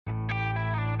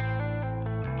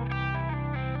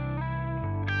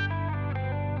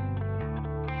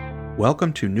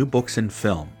Welcome to New Books in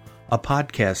Film, a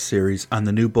podcast series on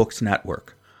the New Books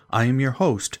Network. I am your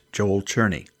host, Joel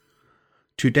Cherney.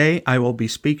 Today I will be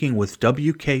speaking with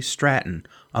W.K. Stratton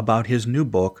about his new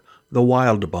book, The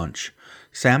Wild Bunch,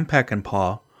 Sam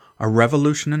Peckinpah, A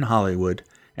Revolution in Hollywood,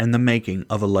 and the Making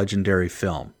of a Legendary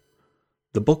Film.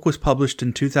 The book was published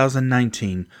in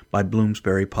 2019 by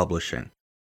Bloomsbury Publishing.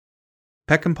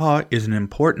 Peckinpah is an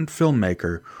important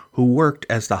filmmaker who worked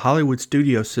as the Hollywood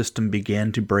studio system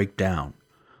began to break down.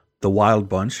 The Wild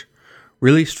Bunch,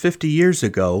 released 50 years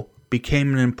ago,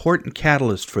 became an important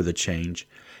catalyst for the change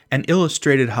and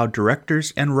illustrated how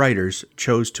directors and writers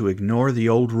chose to ignore the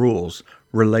old rules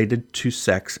related to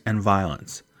sex and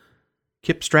violence.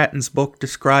 Kip Stratton's book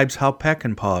describes how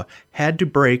Peckinpah had to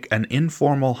break an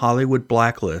informal Hollywood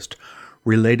blacklist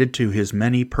related to his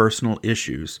many personal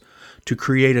issues to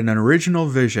create an original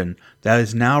vision that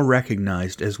is now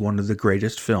recognized as one of the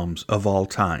greatest films of all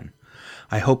time.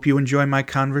 I hope you enjoy my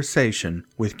conversation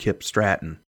with Kip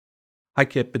Stratton. Hi,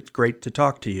 Kip. It's great to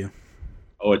talk to you.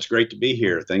 Oh, it's great to be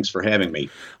here. Thanks for having me.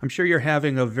 I'm sure you're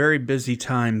having a very busy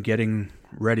time getting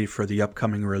ready for the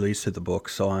upcoming release of the book,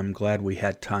 so I'm glad we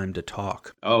had time to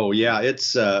talk. Oh, yeah.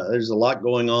 It's there's a lot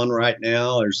going on right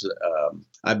now.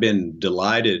 I've been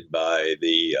delighted by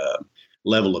the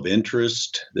level of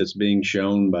interest that's being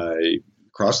shown by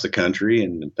across the country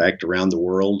and, in fact, around the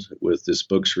world with this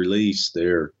book's release.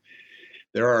 There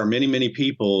are many, many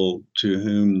people to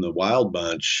whom the Wild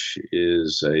Bunch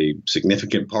is a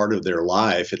significant part of their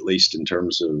life, at least in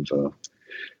terms of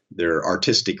their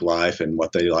artistic life and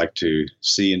what they like to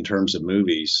see in terms of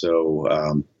movies.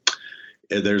 So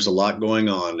there's a lot going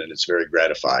on, and it's very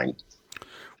gratifying.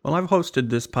 Well, I've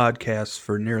hosted this podcast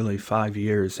for nearly 5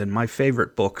 years, and my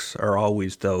favorite books are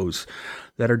always those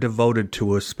that are devoted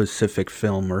to a specific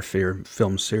film or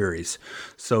film series.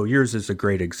 So yours is a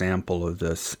great example of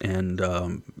this, and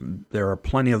there are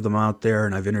plenty of them out there,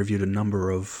 and I've interviewed a number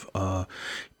of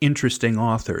interesting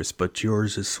authors, but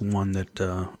yours is one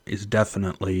that is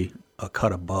definitely a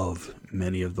cut above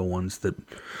many of the ones that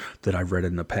I've read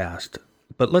in the past.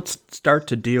 But let's start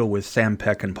to deal with Sam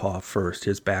Peckinpah first,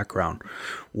 his background.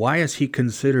 Why is he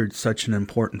considered such an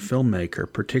important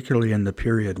filmmaker, particularly in the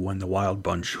period when The Wild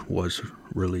Bunch was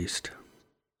released?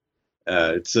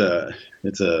 It's a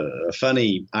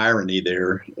funny irony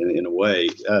there in a way.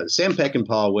 Sam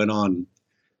Peckinpah went on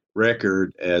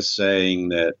record as saying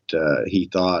that he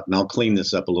thought, and I'll clean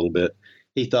this up a little bit,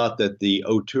 he thought that the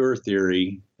auteur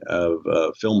theory of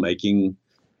filmmaking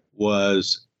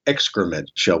was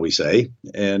excrement, shall we say.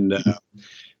 And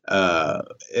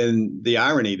the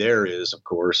irony there is, of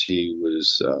course, he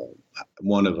was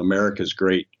one of America's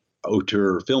great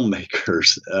auteur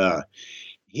filmmakers.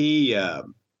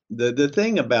 The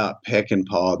thing about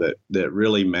Peckinpah that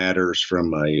really matters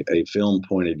from a film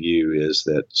point of view is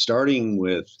that starting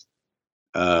with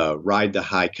Ride the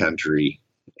High Country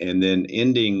and then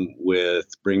ending with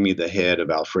Bring Me the Head of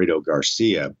Alfredo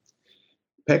Garcia,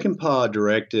 Peckinpah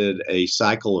directed a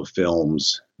cycle of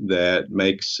films that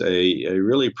makes a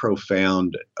really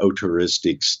profound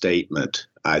auteuristic statement,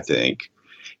 I think.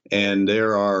 And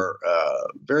there are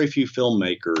very few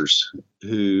filmmakers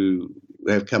who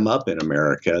have come up in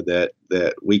America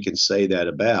that we can say that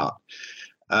about.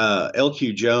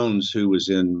 L.Q. Jones, who was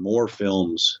in more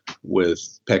films with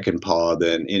Peckinpah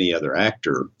than any other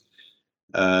actor,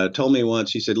 told me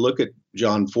once, he said, look at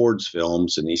John Ford's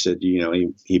films. And he said,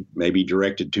 he maybe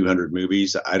directed 200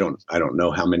 movies. I don't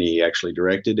know how many he actually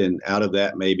directed. And out of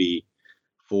that, maybe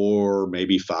 4,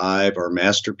 maybe 5 are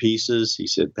masterpieces. He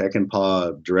said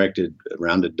Peckinpah directed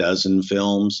around a dozen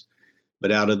films,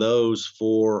 but out of those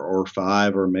 4 or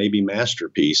 5 are maybe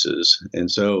masterpieces.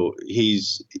 And so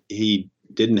he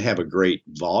didn't have a great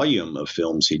volume of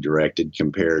films he directed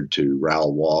compared to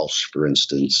Raoul Walsh, for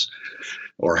instance,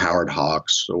 or Howard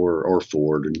Hawks, or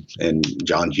Ford and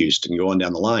John Huston, going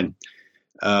down the line.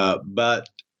 But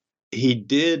he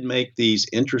did make these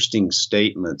interesting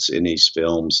statements in these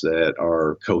films that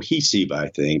are cohesive, I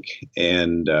think,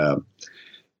 and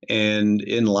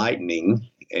enlightening,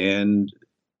 and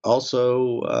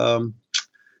also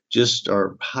just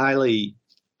are highly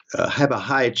have a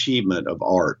high achievement of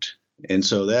art. And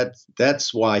so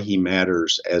that's why he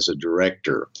matters as a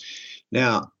director.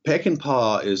 Now,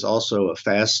 Peckinpah is also a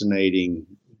fascinating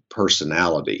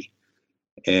personality.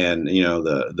 And,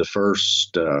 the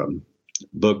first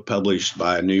book published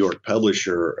by a New York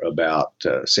publisher about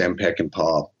Sam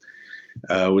Peckinpah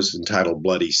was entitled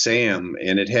Bloody Sam,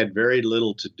 and it had very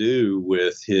little to do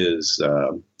with his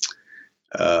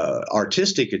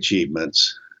artistic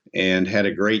achievements and had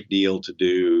a great deal to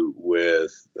do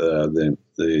with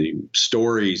the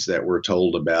stories that were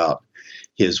told about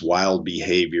his wild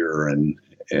behavior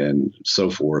and so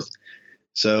forth.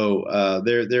 So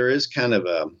there is kind of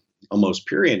a almost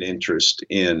period interest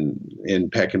in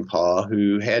Peckinpah,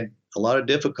 who had a lot of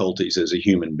difficulties as a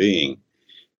human being.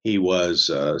 He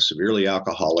was severely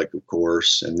alcoholic, of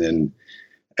course, and then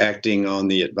acting on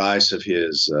the advice of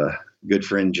his good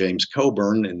friend James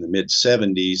Coburn in the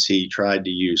mid-70s, he tried to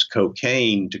use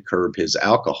cocaine to curb his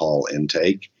alcohol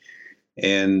intake.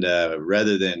 And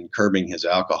rather than curbing his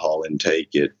alcohol intake,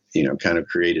 it kind of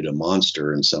created a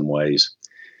monster in some ways.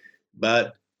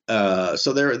 But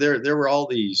so there were all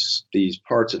these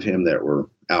parts of him that were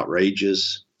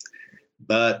outrageous.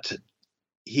 But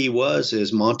he was,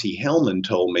 as Monty Hellman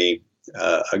told me,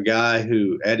 a guy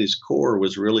who at his core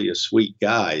was really a sweet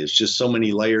guy. It's just so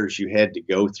many layers you had to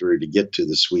go through to get to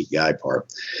the sweet guy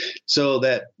part. So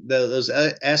that those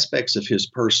aspects of his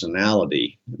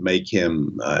personality make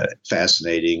him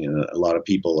fascinating, and a lot of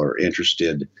people are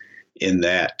interested in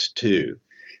that too.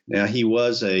 Now, he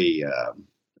was a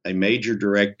major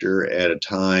director at a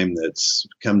time that's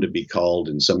come to be called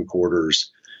in some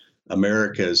quarters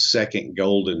America's second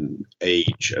golden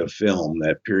age of film,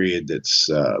 that period that's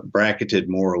bracketed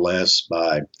more or less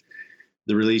by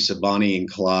the release of Bonnie and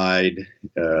Clyde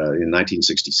in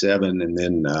 1967, and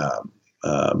then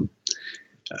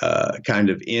kind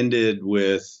of ended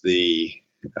with the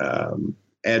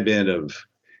advent of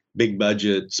big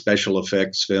budget special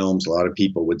effects films. A lot of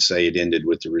people would say it ended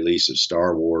with the release of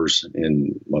Star Wars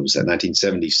in,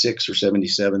 1976 or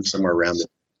 77, somewhere around there.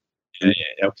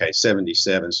 Okay,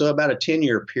 77. So about a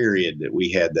 10-year period that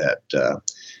we had that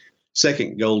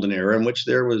second golden era, in which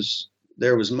there was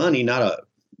money,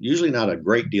 usually not a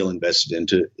great deal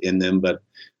invested in them, but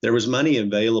there was money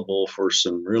available for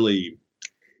some really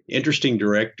interesting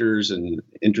directors and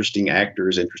interesting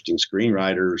actors, interesting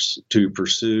screenwriters to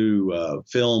pursue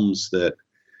films that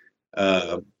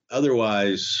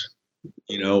otherwise,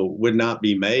 would not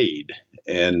be made.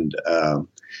 And a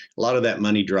lot of that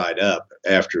money dried up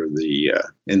after in the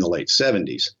late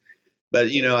 70s. But,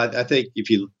 I think if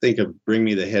you think of Bring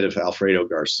Me the Head of Alfredo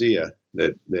Garcia,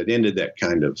 that ended that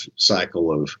kind of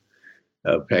cycle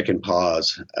of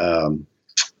Peckinpah's.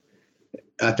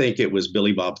 I think it was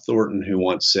Billy Bob Thornton who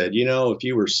once said, if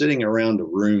you were sitting around a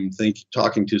room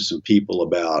talking to some people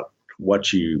about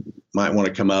what you might want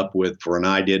to come up with for an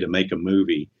idea to make a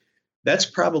movie, that's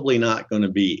probably not going to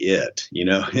be it.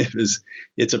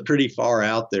 It's a pretty far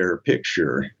out there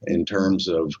picture in terms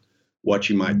of what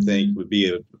you might think would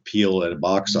be an appeal at a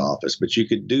box office, but you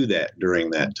could do that during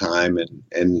that time.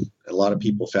 And a lot of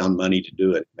people found money to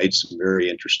do it, made some very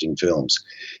interesting films.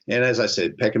 And as I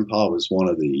said, Peckinpah was one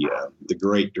of the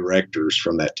great directors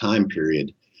from that time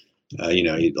period,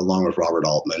 along with Robert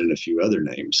Altman and a few other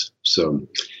names. So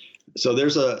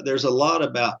there's a lot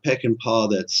about Peckinpah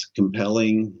that's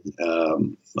compelling.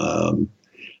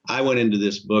 I went into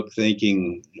this book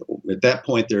thinking at that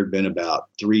point there had been about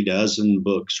 36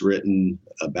 books written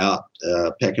about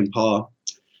Peckinpah.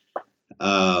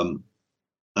 When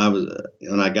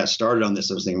I got started on this,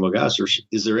 I was thinking, well, gosh,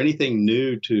 is there anything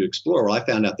new to explore? Well, I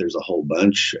found out there's a whole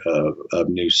bunch of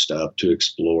new stuff to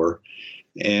explore.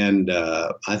 And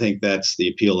I think that's the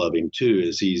appeal of him too,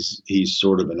 is he's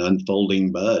sort of an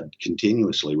unfolding bud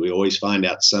continuously. We always find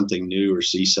out something new or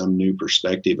see some new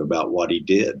perspective about what he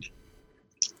did.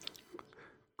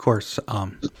 Of course,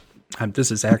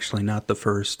 this is actually not the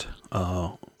first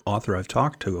author I've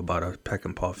talked to about a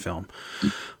Peckinpah film.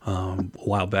 A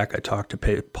while back, I talked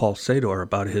to Paul Sador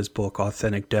about his book,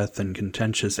 Authentic Death and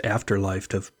Contentious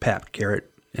Afterlife of Pat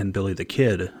Garrett and Billy the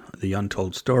Kid, the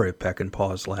untold story of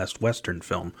Peckinpah's last Western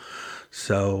film.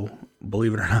 So,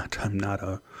 believe it or not, I'm not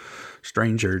a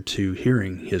stranger to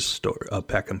hearing his story,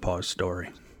 Peckinpah's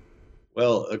story.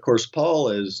 Well, of course, Paul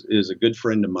is a good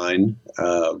friend of mine.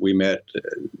 We met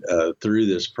through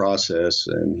this process,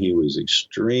 and he was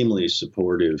extremely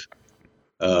supportive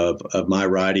of my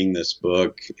writing this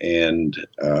book, and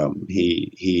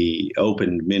he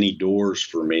opened many doors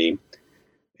for me.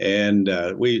 And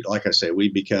like I say, we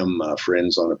become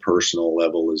friends on a personal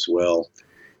level as well.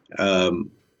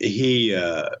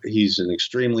 He's an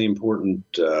extremely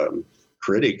important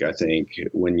critic, I think,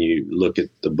 when you look at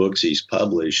the books he's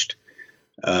published.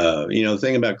 The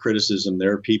thing about criticism,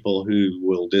 there are people who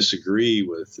will disagree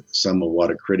with some of what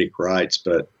a critic writes,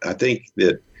 but I think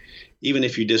that even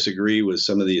if you disagree with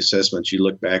some of the assessments, you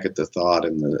look back at the thought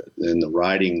and the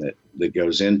writing that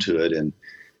goes into it.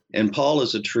 And Paul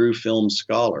is a true film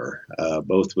scholar,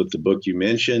 both with the book you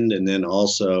mentioned and then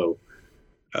also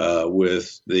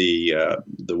with the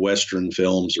Western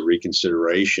films of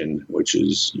reconsideration, which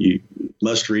is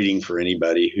must reading for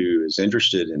anybody who is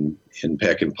interested in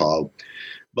Peckinpah.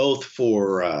 both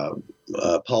for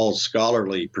Paul's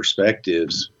scholarly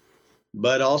perspectives,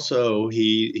 but also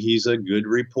he's a good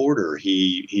reporter.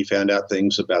 He found out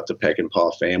things about the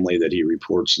Peckinpah family that he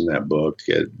reports in that book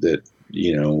that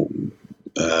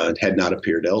had not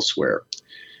appeared elsewhere.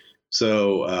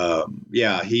 So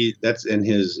that's in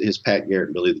his Pat Garrett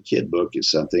and Billy the Kid book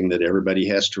is something that everybody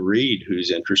has to read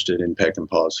who's interested in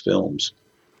Peckinpah's films.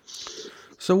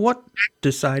 So what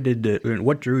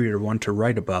drew you to want to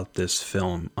write about this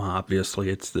film? Obviously,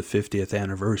 it's the 50th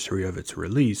anniversary of its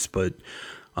release, but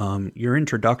your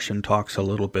introduction talks a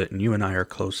little bit, and you and I are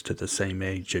close to the same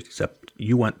age, except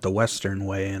you went the Western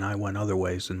way and I went other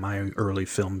ways in my early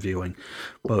film viewing.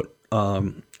 But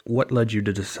what led you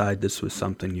to decide this was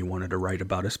something you wanted to write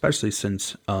about, especially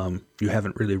since you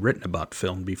haven't really written about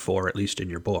film before, at least in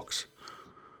your books?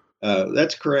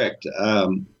 That's correct.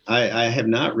 I have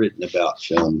not written about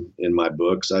film in my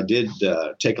books. I did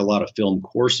take a lot of film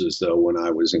courses, though, when I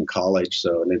was in college.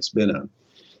 And it's been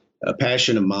a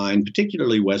passion of mine,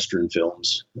 particularly Western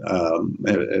films,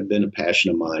 have been a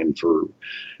passion of mine for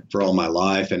all my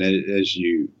life. And as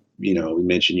we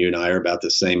mentioned, you and I are about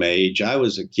the same age. I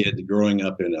was a kid growing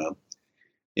up in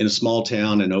a small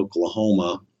town in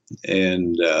Oklahoma,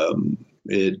 and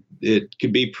it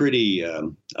could be pretty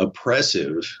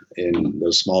oppressive in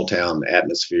those small town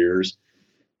atmospheres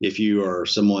if you are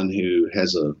someone who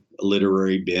has a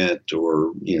literary bent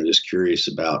or just curious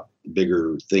about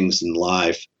bigger things in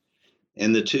life.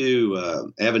 And the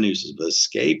two avenues of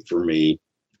escape for me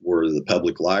were the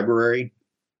public library,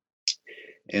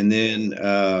 and then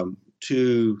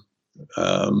two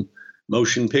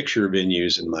motion picture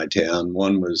venues in my town.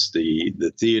 One was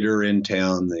the theater in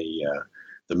town,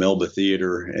 the Melba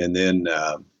Theater, and then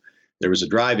there was a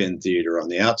drive-in theater on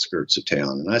the outskirts of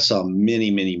town. And I saw many,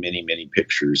 many, many, many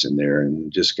pictures in there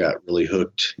and just got really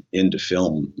hooked into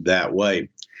film that way.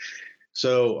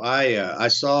 So I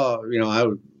saw,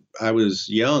 I was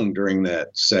young during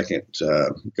that second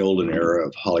golden era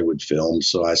of Hollywood film.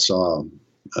 So I saw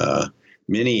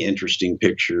many interesting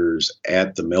pictures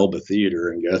at the Melba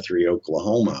Theater in Guthrie,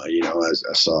 Oklahoma.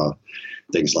 I saw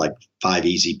things like Five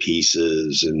Easy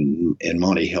Pieces and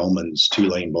Monty Hellman's Two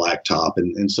Lane Blacktop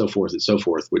and so forth and so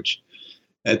forth, which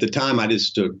at the time I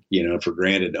just took, for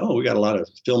granted. Oh, we got a lot of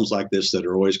films like this that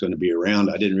are always going to be around.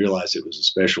 I didn't realize it was a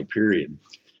special period.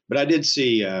 But I did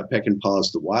see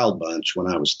Peckinpah's The Wild Bunch when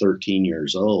I was 13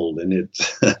 years old. And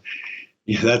it's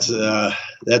that's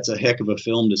a heck of a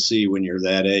film to see when you're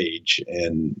that age,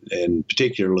 and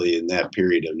particularly in that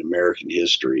period of American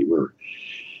history where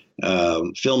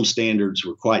film standards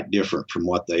were quite different from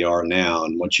what they are now,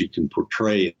 and what you can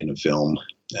portray in a film.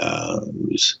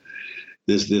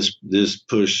 This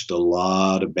pushed a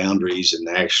lot of boundaries and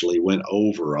actually went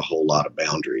over a whole lot of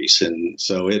boundaries, and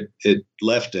so it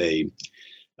left a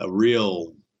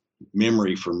real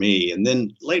memory for me. And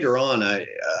then later on, I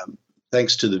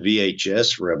thanks to the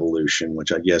VHS revolution,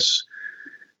 which I guess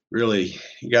really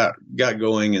got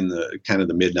going in the kind of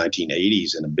the mid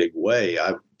 1980s in a big way,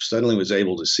 I suddenly was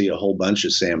able to see a whole bunch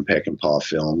of Sam Peckinpah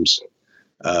films,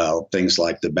 things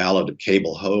like The Ballad of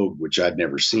Cable Hogue, which I'd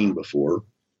never seen before.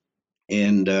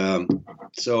 And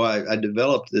so I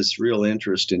developed this real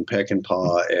interest in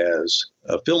Peckinpah as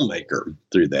a filmmaker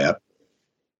through that.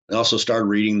 I also started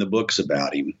reading the books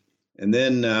about him. And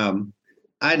then,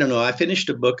 I don't know, I finished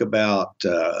a book about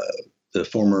the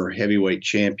former heavyweight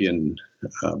champion,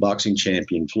 boxing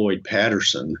champion, Floyd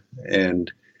Patterson,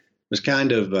 and was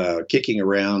kind of kicking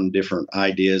around different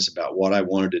ideas about what I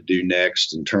wanted to do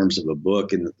next in terms of a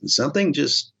book. And something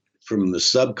just from the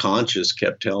subconscious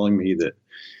kept telling me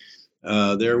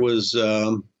that there was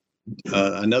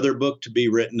another book to be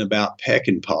written about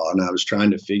Peckinpah, and I was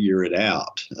trying to figure it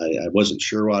out. I wasn't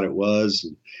sure what it was.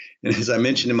 And as I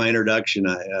mentioned in my introduction,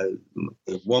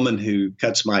 the woman who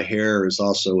cuts my hair is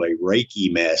also a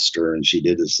Reiki master, and she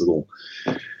did this little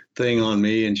thing on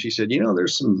me, and she said,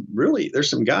 there's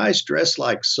some guys dressed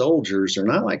like soldiers. They're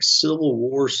not like Civil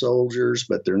War soldiers,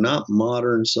 but they're not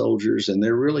modern soldiers, and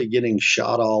they're really getting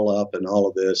shot all up and all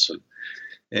of this.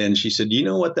 And she said, you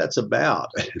know what that's about?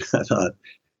 And I thought,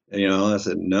 I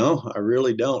said, no, I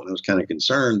really don't. And I was kind of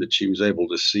concerned that she was able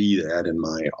to see that in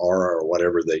my aura or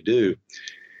whatever they do.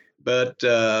 But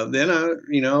then,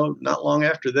 not long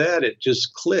after that, it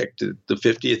just clicked. The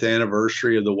 50th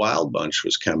anniversary of The Wild Bunch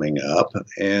was coming up,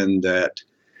 and that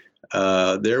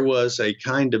there was a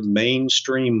kind of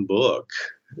mainstream book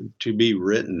to be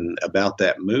written about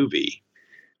that movie.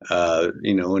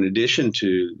 In addition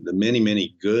to the many,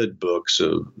 many good books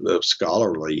of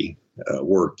scholarly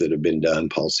work that have been done,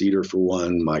 Paul Cedar for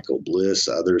one, Michael Bliss,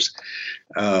 others.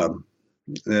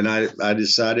 and I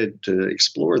decided to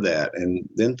explore that, and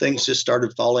then things just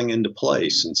started falling into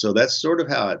place. And so that's sort of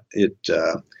how it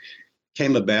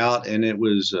came about. And it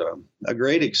was a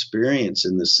great experience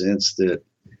in the sense that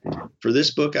for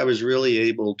this book, I was really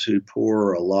able to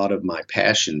pour a lot of my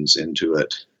passions into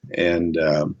it. And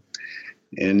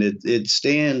it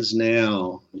stands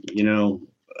now, again,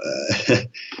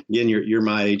 you're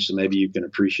my age, so maybe you can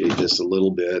appreciate this a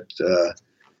little bit.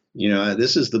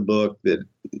 This is the book that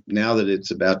now that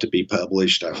it's about to be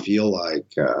published, I feel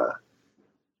like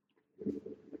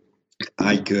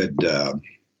I could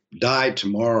die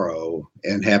tomorrow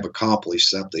and have accomplished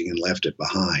something and left it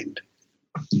behind.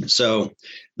 So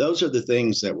those are the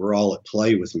things that were all at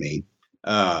play with me.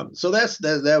 So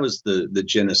that was the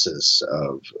genesis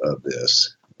of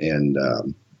this. And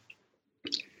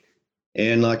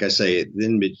like I say,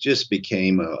 then it just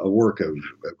became a work of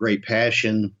a great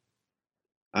passion.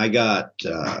 I got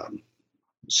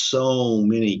so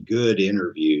many good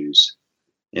interviews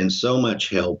and so much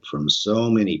help from so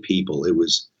many people. It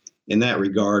was, in that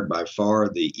regard, by far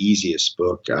the easiest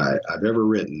book I've ever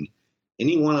written.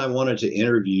 Anyone I wanted to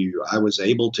interview, I was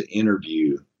able to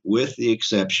interview, with the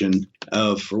exception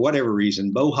of, for whatever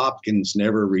reason, Bo Hopkins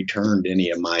never returned any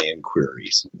of my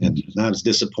inquiries. And I was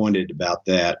disappointed about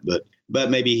that, but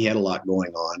maybe he had a lot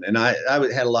going on. And I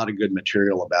had a lot of good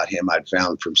material about him I'd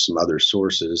found from some other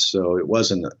sources, so it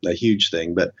wasn't a huge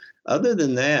thing. But other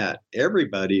than that,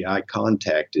 everybody I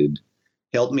contacted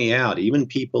helped me out, even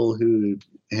people who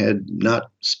had not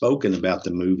spoken about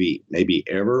the movie maybe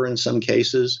ever in some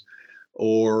cases,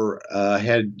 or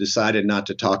had decided not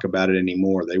to talk about it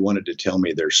anymore. They wanted to tell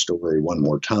me their story one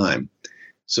more time.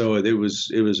 So it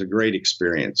was a great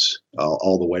experience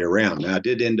all the way around. Now, I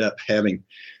did end up having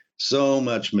so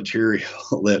much material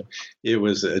that it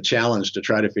was a challenge to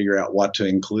try to figure out what to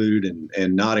include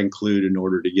and not include in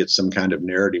order to get some kind of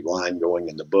narrative line going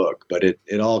in the book. But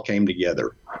it all came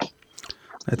together.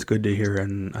 That's good to hear,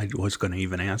 and I was going to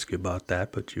even ask you about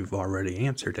that, but you've already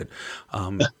answered it.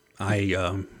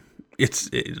 It's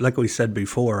like we said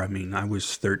before. I mean, I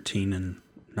was 13 in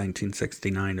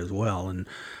 1969 as well,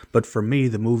 but for me,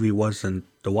 the movie wasn't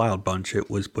The Wild Bunch. It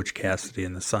was Butch Cassidy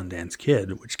and the Sundance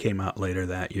Kid, which came out later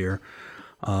that year.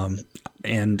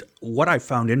 And what I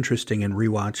found interesting in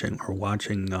watching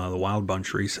The Wild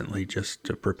Bunch recently, just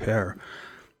to prepare,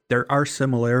 there are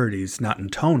similarities, not in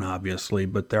tone, obviously,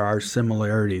 but there are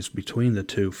similarities between the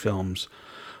two films.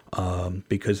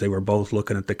 Because they were both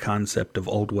looking at the concept of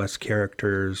Old West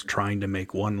characters trying to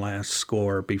make one last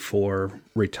score before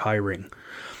retiring.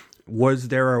 Was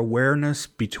there awareness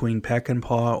between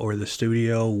Peckinpah or the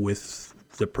studio with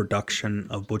the production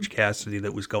of Butch Cassidy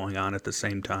that was going on at the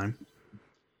same time?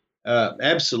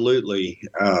 Absolutely.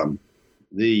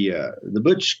 The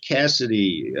Butch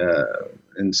Cassidy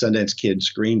and Sundance Kid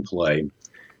screenplay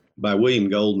by William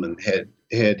Goldman had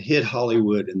hit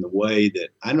Hollywood in the way that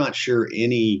I'm not sure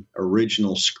any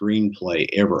original screenplay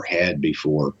ever had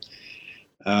before.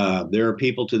 There are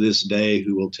people to this day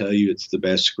who will tell you it's the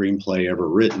best screenplay ever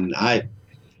written. I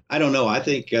don't know. I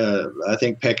think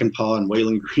Peckinpah and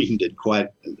Waylon Green did quite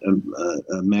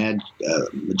a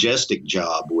majestic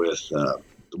job with The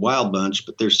Wild Bunch,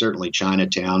 but there's certainly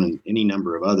Chinatown and any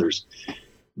number of others.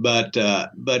 But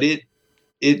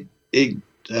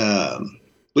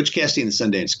Butch Cassidy and the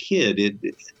Sundance Kid,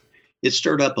 it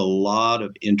stirred up a lot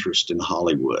of interest in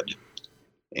Hollywood,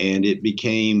 and it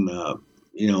became,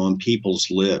 on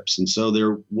people's lips. And so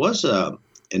there was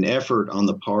an effort on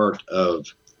the part of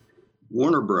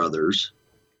Warner Brothers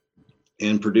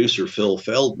and producer Phil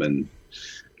Feldman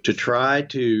to try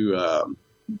to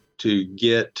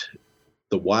get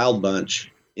The Wild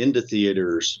Bunch into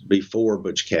theaters before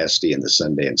Butch Cassidy and the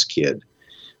Sundance Kid,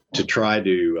 to try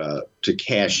to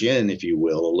cash in, if you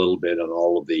will, a little bit on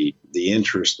all of the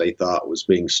interest they thought was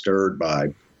being stirred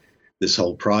by this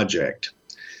whole project.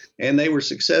 And they were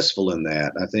successful in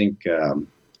that. I think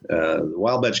The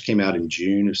Wild Bunch came out in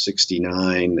June of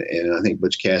 '69, and I think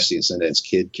Butch Cassidy and Sundance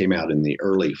Kid came out in the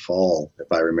early fall, if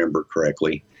I remember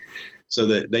correctly. So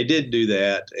that they did do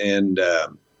that, and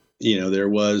there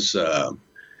was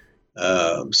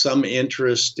some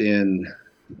interest in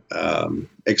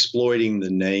exploiting the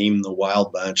name The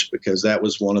Wild Bunch, because that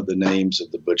was one of the names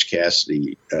of the Butch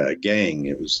Cassidy gang.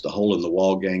 It was the Hole in the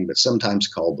Wall gang, but sometimes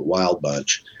called the Wild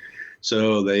Bunch.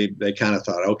 So they kind of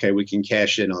thought, okay, we can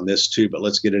cash in on this too, but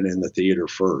let's get it in the theater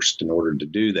first in order to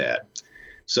do that.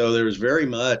 So there was very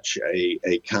much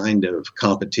a kind of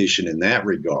competition in that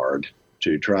regard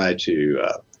to try to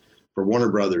for Warner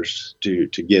Brothers to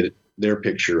get their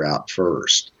picture out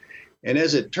first. And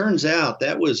as it turns out,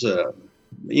 that was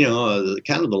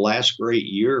kind of the last great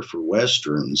year for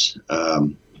Westerns.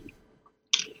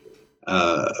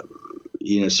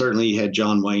 Certainly you had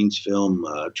John Wayne's film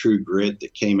True Grit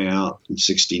that came out in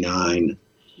 '69.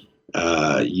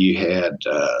 You had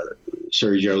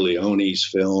Sergio Leone's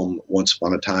film Once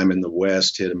Upon a Time in the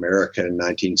West hit America in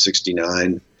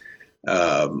 1969.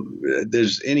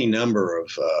 There's any number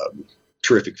of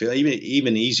terrific films,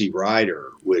 even Easy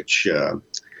Rider, which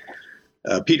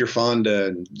Peter Fonda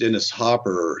and Dennis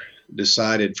Hopper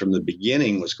decided from the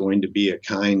beginning was going to be a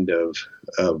kind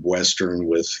of Western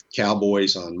with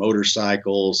cowboys on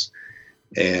motorcycles.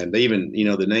 And they even,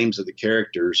 the names of the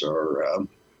characters are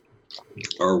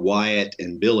Wyatt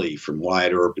and Billy from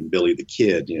Wyatt Earp and Billy the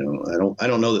Kid. I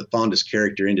don't know that Fonda's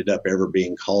character ended up ever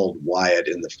being called Wyatt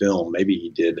in the film. Maybe he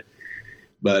did.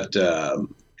 But,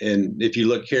 and if you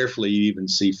look carefully, you even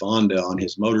see Fonda on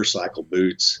his motorcycle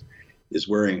boots is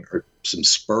wearing some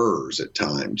spurs at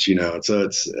times, so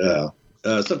it's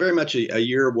so very much a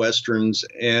year of Westerns.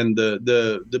 And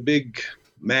the big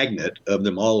magnet of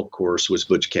them all, of course, was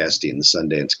Butch Cassidy and the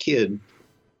Sundance Kid,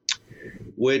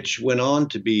 which went on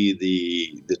to be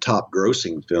the top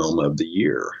grossing film of the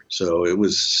year. So it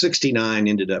was 69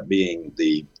 ended up being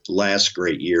the last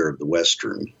great year of the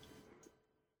Western.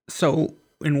 So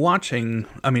in watching,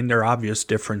 there are obvious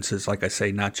differences, like I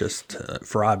say, not just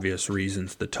for obvious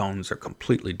reasons. The tones are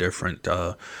completely different.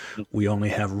 We only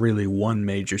have really one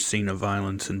major scene of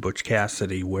violence in Butch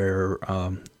Cassidy where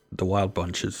the Wild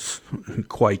Bunch is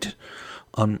quite,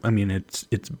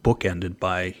 it's bookended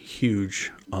by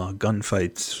huge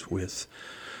gunfights with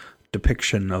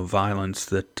depiction of violence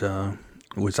that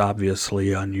was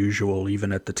obviously unusual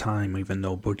even at the time, even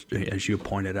though, as you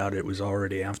pointed out, it was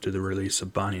already after the release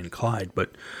of Bonnie and Clyde.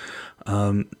 But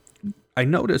I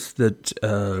noticed that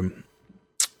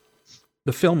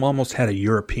the film almost had a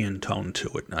European tone to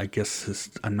it. I guess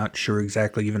I'm not sure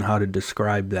exactly even how to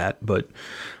describe that, but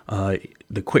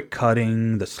the quick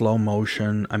cutting, the slow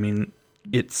motion,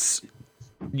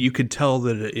 you could tell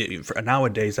that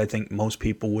nowadays, I think most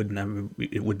people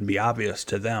it wouldn't be obvious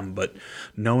to them, but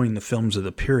knowing the films of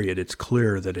the period, it's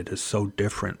clear that it is so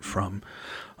different from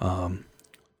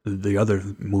the other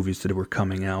movies that were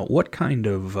coming out. What kind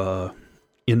of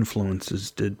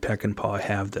influences did Peckinpah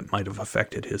have that might have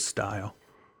affected his style?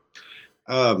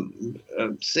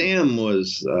 Sam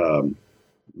was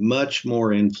much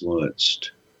more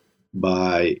influenced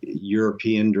by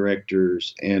European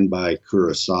directors and by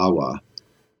Kurosawa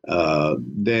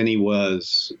than he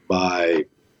was by,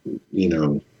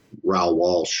 Raoul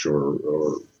Walsh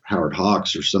or Howard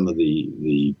Hawks or some of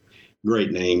the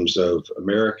great names of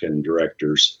American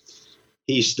directors.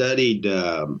 He studied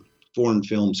foreign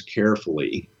films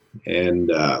carefully,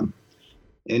 and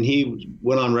he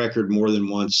went on record more than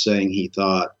once saying he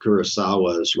thought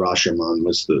Kurosawa's Rashomon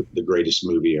was the greatest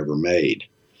movie ever made.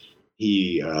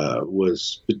 He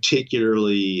was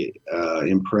particularly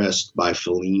impressed by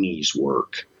Fellini's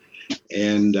work.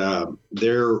 And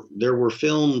there were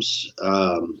films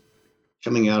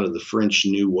coming out of the French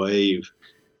New Wave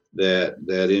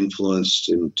that influenced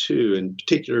him too, in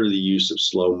particular the use of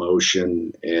slow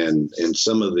motion and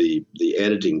some of the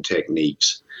editing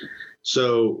techniques.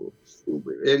 So,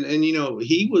 and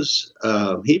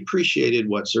he appreciated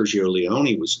what Sergio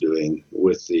Leone was doing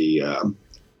with the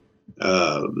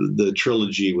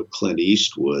trilogy with Clint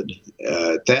Eastwood.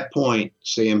 At that point,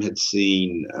 Sam had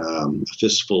seen A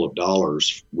Fistful of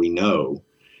Dollars, we know,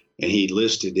 and he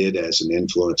listed it as an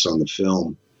influence on the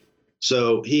film.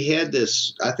 So he had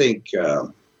this, I think,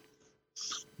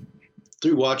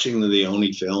 through watching the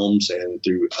Leone films and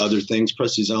through other things,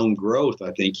 plus his own growth,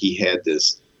 I think he had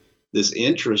this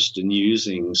interest in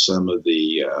using some of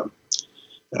the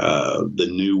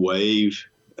new wave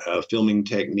filming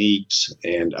techniques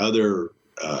and other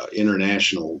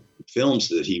international films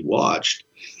that he watched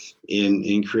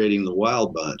in creating the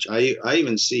Wild Bunch. I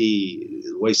even see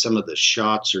the way some of the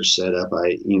shots are set up.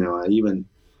 I even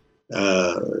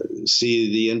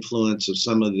see the influence of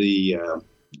some of the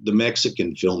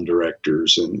Mexican film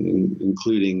directors,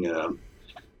 including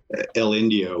El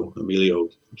Indio, Emilio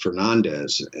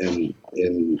Fernandez, and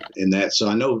that. So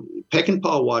I know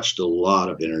Peckinpah watched a lot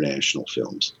of international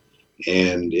films.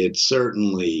 And it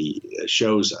certainly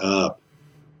shows up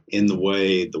in the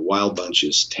way the Wild Bunch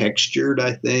is textured,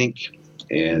 I think,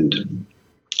 and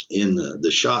in the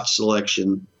shot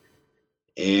selection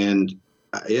and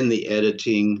in the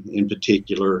editing in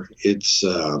particular. It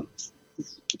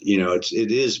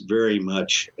is very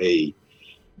much a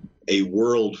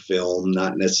world film,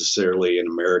 not necessarily an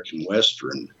American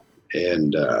Western.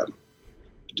 And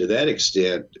to that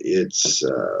extent, it's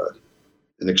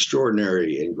an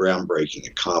extraordinary and groundbreaking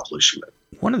accomplishment.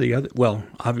 One of the other, well,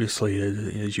 obviously,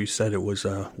 as you said, it was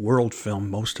a world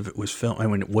film. Most of it was filmed. I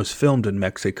mean, it was filmed in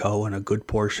Mexico, and a good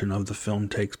portion of the film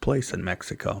takes place in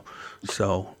Mexico.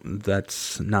 So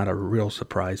that's not a real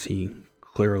surprise. He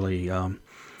clearly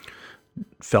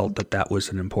felt that that was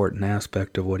an important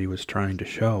aspect of what he was trying to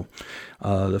show.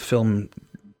 The film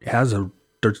has a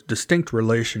distinct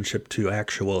relationship to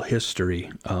actual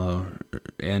history,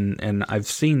 and I've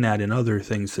seen that in other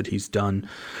things that he's done.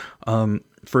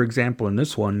 For example, in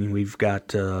this one, we've got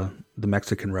the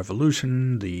Mexican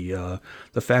Revolution, the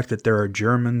fact that there are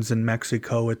Germans in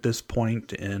Mexico at this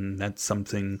point, and that's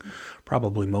something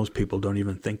probably most people don't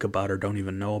even think about or don't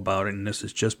even know about. And this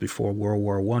is just before World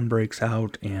War I breaks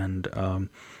out, and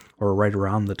or right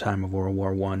around the time of World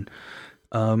War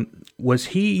I. Was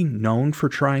he known for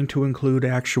trying to include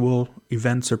actual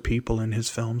events or people in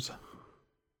his films?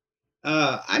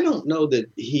 I don't know that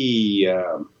he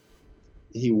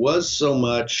was so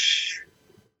much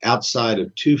outside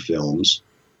of two films.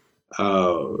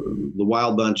 The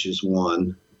Wild Bunch is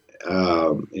one,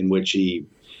 in which the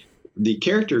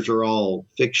characters are all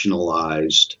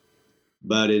fictionalized,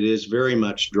 but it is very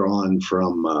much drawn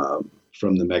from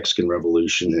the Mexican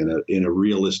Revolution in a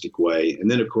realistic way. And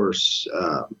then, of course,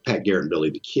 Pat Garrett and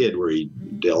Billy the Kid, where he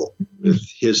dealt with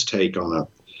his take on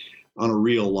a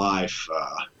real life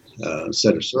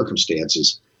set of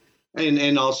circumstances.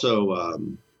 And also,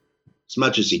 as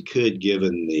much as he could,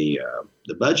 given the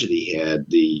budget he had,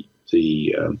 the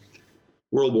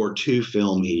World War II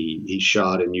film he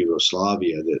shot in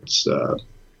Yugoslavia that's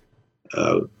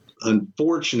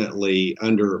unfortunately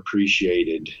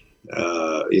underappreciated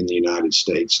in the United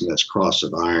States, and that's Cross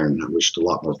of Iron. I wished a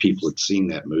lot more people had seen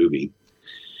that movie.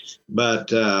 But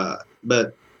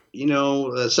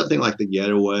something like The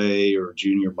Getaway or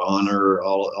Junior Bonner,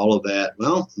 all of that.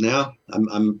 Well, now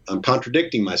I'm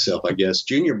contradicting myself, I guess.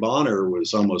 Junior Bonner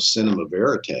was almost cinema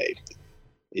verite.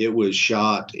 It was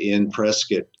shot in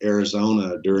Prescott,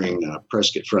 Arizona during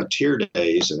Prescott Frontier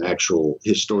Days, an actual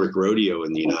historic rodeo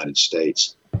in the United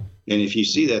States. And if you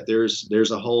see that,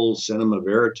 there's a whole cinema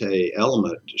verite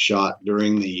element shot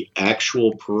during the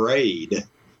actual parade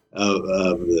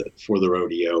for the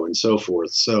rodeo and so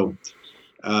forth. So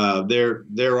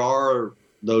there are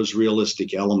those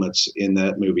realistic elements in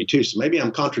that movie too. So maybe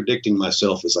I'm contradicting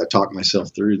myself as I talk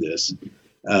myself through this.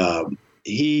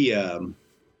 He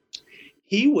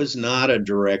was not a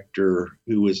director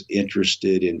who was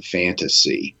interested in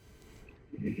fantasy.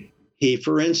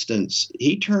 For instance,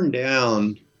 he turned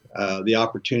down the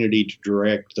opportunity to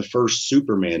direct the first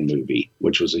Superman movie,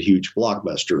 which was a huge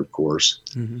blockbuster, of course,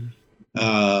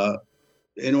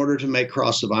 in order to make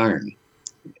Cross of Iron.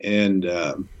 And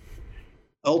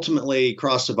ultimately,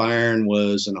 Cross of Iron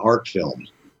was an art film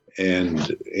and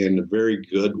a very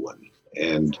good one.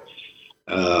 And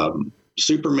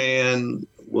Superman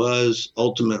was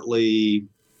ultimately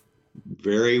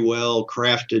very well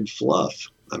crafted fluff.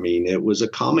 I mean, it was a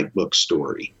comic book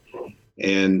story.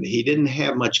 And he didn't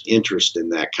have much interest in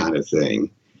that kind of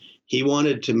thing. He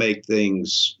wanted to make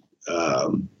things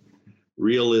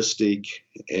realistic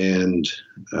and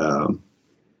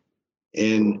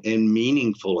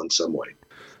meaningful in some way.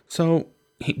 So,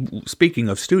 speaking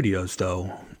of studios,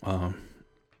 though,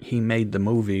 he made the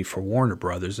movie for Warner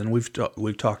Brothers, and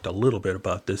we've talked a little bit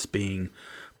about this being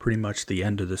pretty much the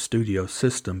end of the studio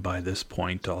system by this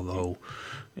point, although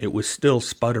it was still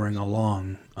sputtering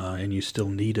along, and you still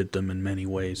needed them in many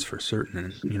ways for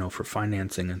certain, for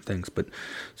financing and things. But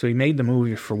so he made the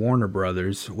movie for Warner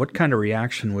Brothers. What kind of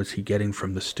reaction was he getting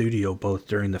from the studio, both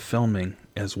during the filming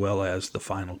as well as the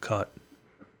final cut?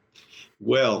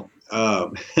 Well,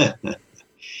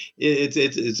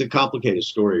 it's a complicated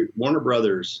story. Warner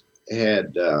Brothers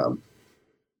had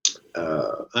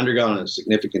undergone a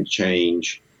significant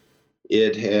change.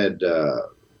 It had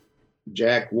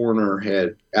Jack Warner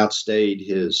had outstayed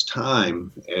his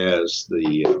time as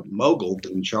the mogul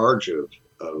in charge of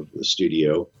the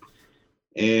studio,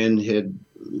 and had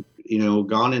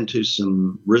gone into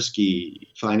some risky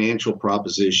financial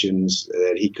propositions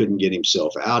that he couldn't get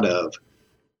himself out of.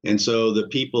 And so the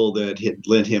people that had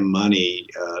lent him money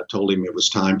told him it was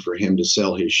time for him to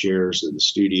sell his shares of the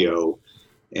studio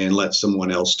and let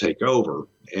someone else take over.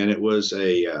 And it was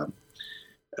a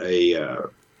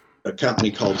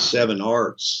company called Seven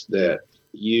Arts that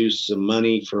used some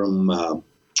money from,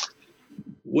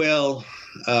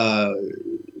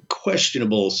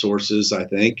 questionable sources, I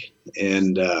think,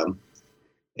 and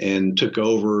took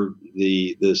over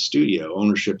the studio,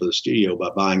 ownership of the studio, by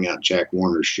buying out Jack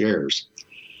Warner's shares.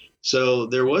 So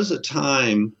there was a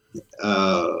time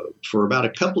for about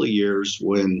a couple of years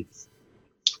when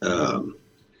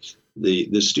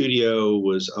The studio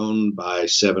was owned by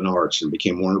Seven Arts and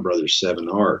became Warner Brothers Seven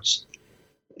Arts.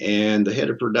 And the head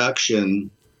of production,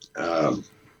 a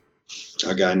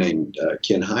guy named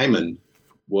Ken Hyman,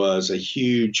 was a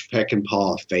huge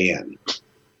Peckinpah fan.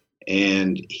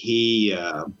 And he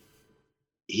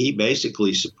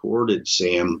basically supported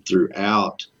Sam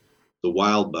throughout the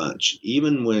Wild Bunch.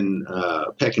 Even when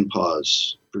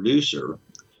Peckinpah's producer,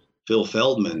 Phil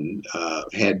Feldman,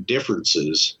 had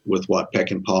differences with what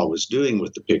Peckinpah was doing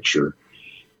with the picture,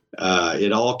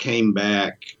 it all came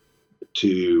back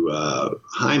to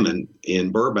Hyman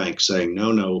in Burbank saying,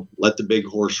 no, let the big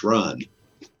horse run.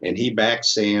 And he backed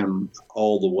Sam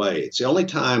all the way. It's the only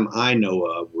time I know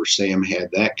of where Sam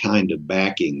had that kind of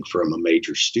backing from a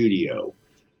major studio.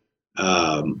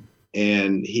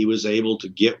 And he was able to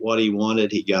get what he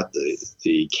wanted. He got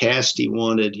the cast he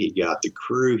wanted. He got the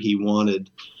crew he wanted.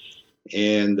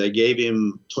 And they gave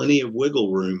him plenty of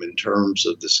wiggle room in terms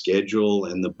of the schedule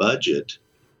and the budget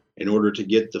in order to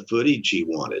get the footage he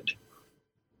wanted.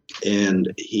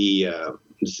 And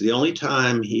it's the only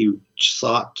time he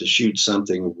sought to shoot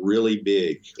something really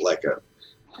big, like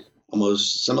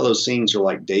almost some of those scenes are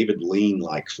like David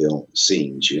Lean-like film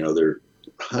scenes. There are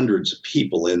hundreds of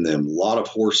people in them, a lot of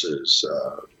horses,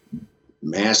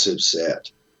 massive set.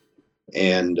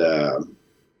 And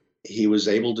he was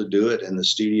able to do it, and the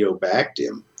studio backed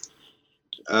him.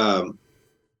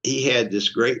 He had this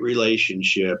great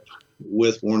relationship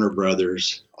with Warner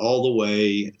Brothers all the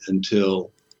way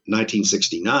until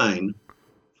 1969,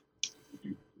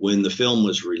 when the film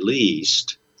was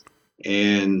released,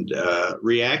 and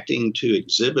reacting to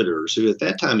exhibitors, who at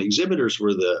that time, exhibitors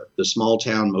were the small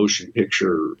town motion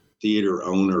picture theater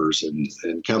owners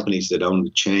and companies that owned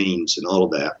the chains and all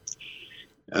of that.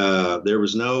 There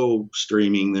was no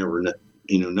streaming. There were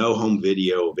no home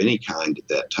video of any kind at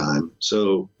that time.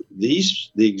 So the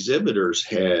exhibitors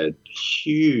had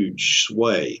huge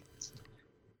sway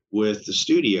with the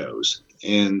studios,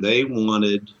 and they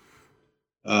wanted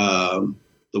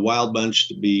the Wild Bunch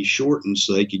to be shortened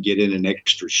so they could get in an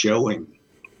extra showing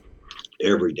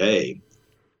every day.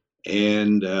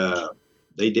 And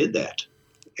they did that.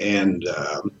 And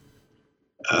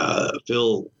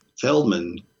Phil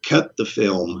Feldman cut the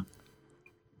film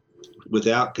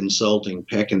without consulting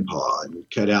Peckinpah, and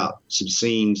cut out some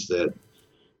scenes that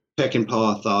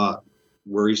Peckinpah thought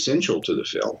were essential to the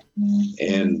film,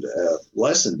 and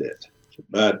lessened it.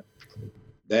 But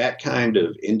that kind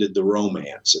of ended the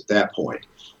romance at that point.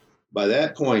 By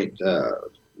that point,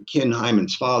 Ken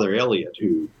Hyman's father, Elliot,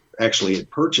 who actually had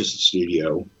purchased the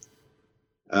studio,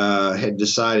 had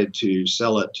decided to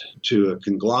sell it to a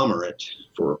conglomerate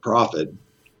for a profit.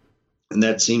 And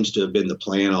that seems to have been the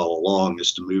plan all along,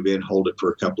 is to move in, hold it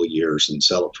for a couple of years, and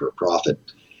sell it for a profit.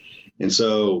 And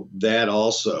so that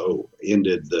also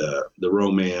ended the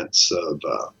romance of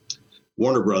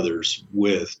Warner Brothers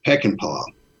with Peckinpah.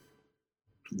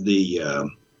 The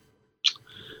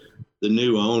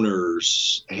new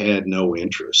owners had no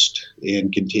interest in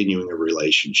continuing a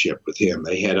relationship with him.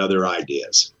 They had other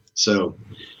ideas. So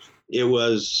it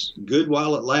was good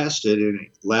while it lasted, and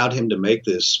it allowed him to make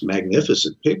this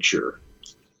magnificent picture.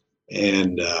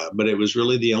 And but it was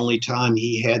really the only time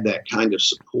he had that kind of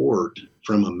support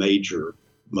from a major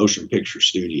motion picture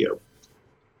studio.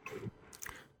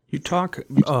 You talk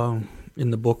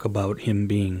in the book about him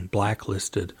being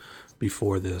blacklisted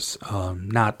before this,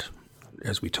 not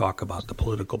as we talk about the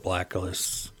political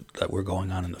blacklists that were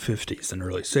going on in the 50s and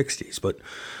early 60s, but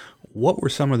what were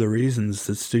some of the reasons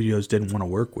that studios didn't want to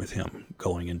work with him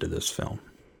going into this film?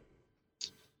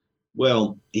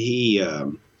 Well, he,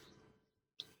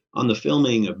 on the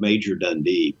filming of Major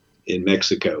Dundee in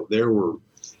Mexico,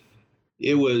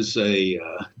 it was a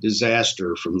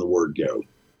disaster from the word go.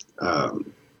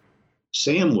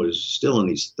 Sam was still in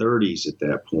his 30s at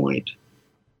that point,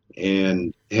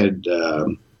 and had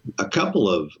a couple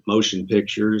of motion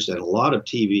pictures and a lot of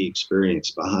TV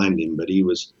experience behind him, but he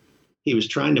was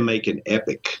trying to make an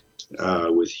epic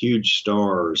with huge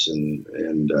stars, and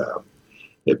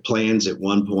it plans at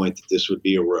one point that this would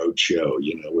be a road show,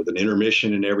 with an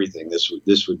intermission and everything.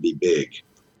 This would be big,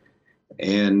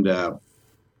 and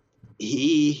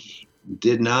he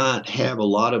did not have a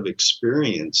lot of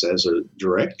experience as a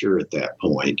director at that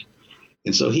point.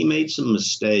 And so he made some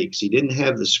mistakes. He didn't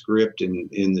have the script in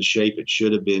the shape it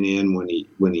should have been in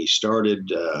when he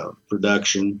started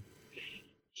production.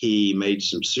 He made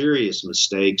some serious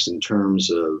mistakes in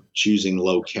terms of choosing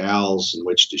locales in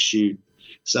which to shoot,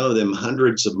 some of them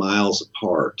hundreds of miles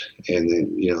apart. And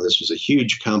then, this was a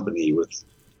huge company with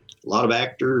a lot of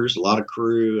actors, a lot of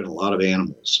crew, and a lot of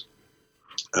animals,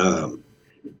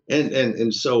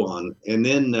 and so on. And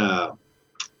then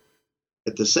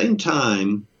At the same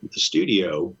time, the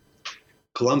studio,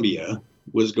 Columbia,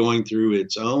 was going through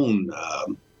its own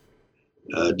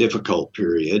difficult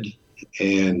period,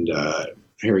 and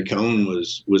Harry Cohn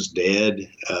was dead.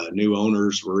 New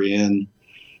owners were in,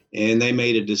 and they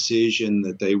made a decision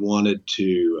that they wanted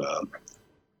to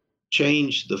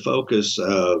change the focus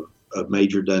of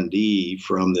Major Dundee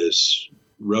from this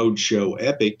roadshow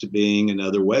epic to being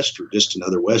another Western, just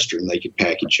another Western they could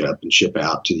package up and ship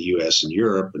out to the U.S. and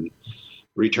Europe and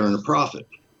return a profit.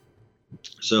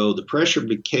 So the pressure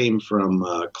became from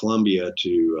Columbia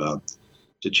to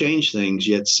change things,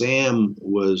 yet Sam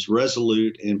was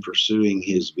resolute in pursuing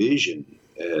his vision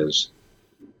as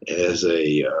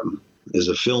a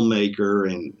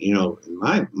filmmaker. And, in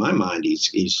my mind,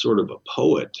 he's sort of a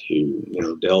poet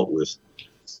who, dealt with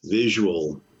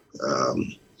visual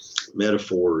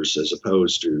metaphors as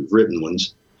opposed to written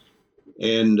ones.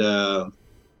 And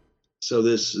so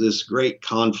this great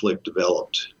conflict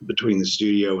developed between the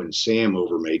studio and Sam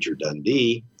over Major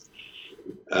Dundee.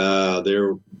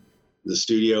 The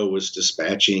studio was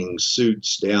dispatching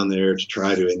suits down there to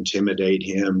try to intimidate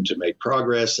him to make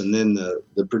progress. And then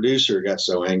the producer got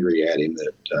so angry at him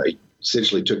that he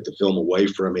essentially took the film away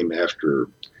from him after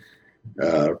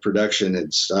production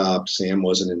had stopped. Sam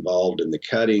wasn't involved in the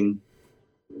cutting.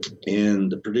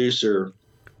 And the producer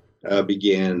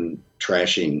began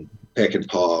trashing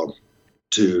Peckinpah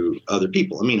to other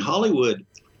people. I mean, Hollywood,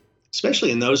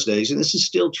 especially in those days, and this is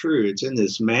still true, it's in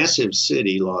this massive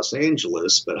city, Los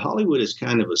Angeles, but Hollywood is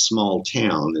kind of a small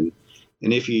town. And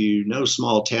if you know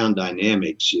small town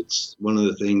dynamics, it's one of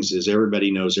the things is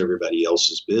everybody knows everybody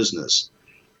else's business.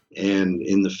 And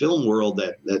in the film world,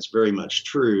 that's very much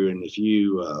true. And if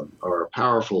you are a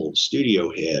powerful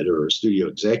studio head or a studio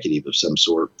executive of some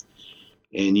sort,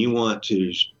 and you want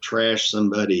to trash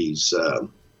somebody's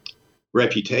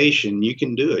reputation, you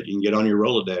can do it. You can get on your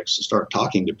Rolodex and start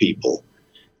talking to people.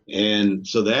 And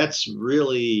so that's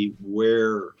really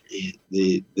where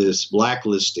this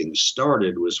blacklisting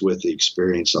started, was with the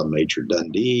experience on Major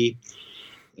Dundee,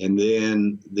 and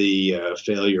then the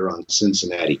failure on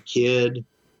Cincinnati Kid.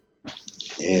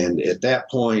 And at that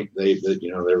point, there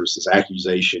was this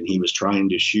accusation he was trying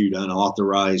to shoot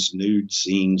unauthorized nude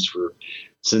scenes for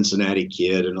Cincinnati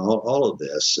Kid and all of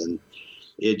this. And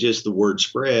it just, the word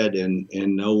spread, and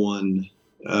no one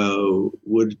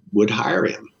would hire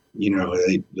him.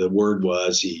 The word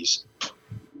was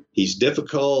he's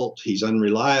difficult, he's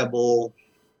unreliable,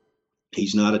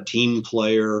 he's not a team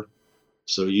player,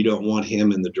 so you don't want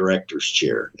him in the director's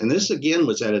chair. And this, again,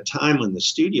 was at a time when the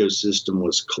studio system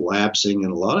was collapsing,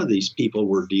 and a lot of these people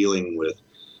were dealing with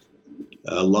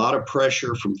a lot of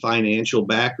pressure from financial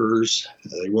backers.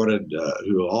 They wanted,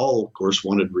 who all, of course,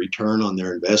 wanted return on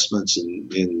their investments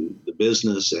in the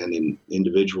business and in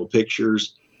individual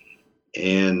pictures.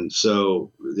 And so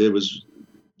there was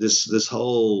this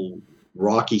whole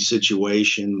rocky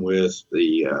situation with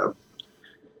the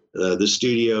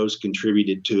studios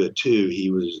contributed to it too.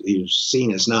 He was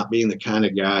seen as not being the kind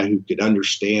of guy who could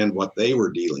understand what they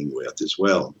were dealing with as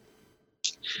well.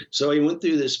 So he went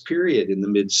through this period in the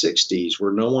mid-'60s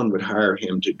where no one would hire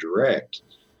him to direct.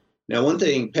 Now, one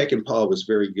thing Peckinpah was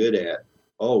very good at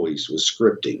always was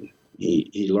scripting.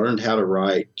 He learned how to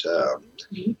write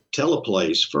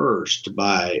teleplays first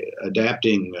by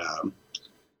adapting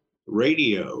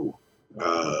radio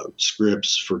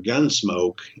scripts for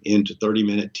Gunsmoke into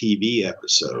 30-minute TV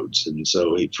episodes. And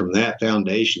so from that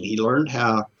foundation, he learned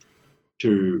how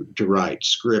to write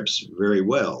scripts very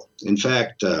well. In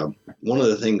fact, one of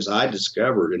the things I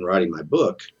discovered in writing my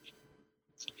book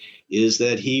is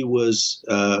that he was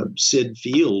Sid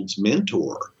Field's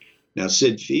mentor. Now,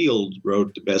 Sid Field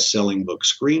wrote the best-selling book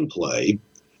Screenplay,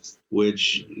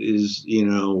 which is,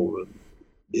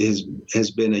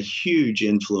 has been a huge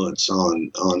influence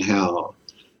on how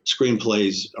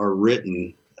screenplays are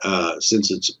written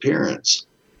since its appearance.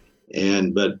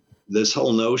 But this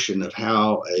whole notion of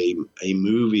how a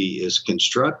movie is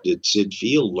constructed, Sid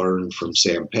Field learned from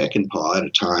Sam Peckinpah at a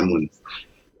time when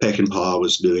Peckinpah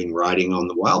was doing writing on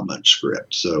the Wild Bunch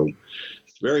script. So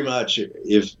very much,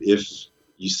 if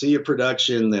you see a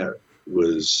production that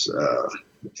was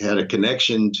had a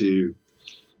connection to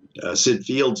Sid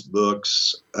Field's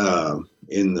books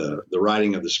in the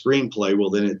writing of the screenplay, well,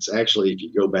 then it's actually, if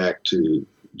you go back to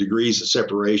degrees of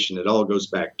separation, it all goes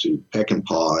back to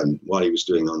Peckinpah and what he was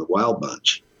doing on the Wild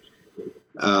Bunch.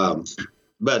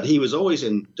 But he was always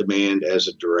in demand as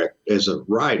a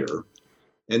writer.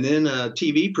 And then a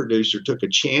TV producer took a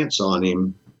chance on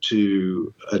him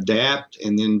to adapt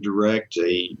and then direct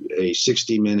a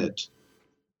 60-minute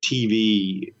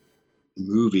TV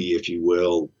movie, if you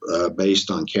will,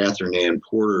 based on Catherine Ann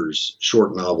Porter's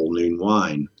short novel, Noon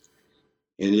Wine.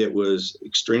 And it was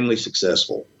extremely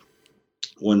successful.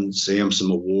 Won Sam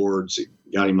some awards. It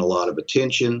got him a lot of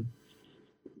attention.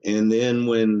 And then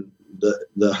when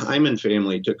the Hyman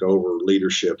family took over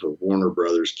leadership of Warner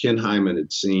Brothers, Ken Hyman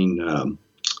had seen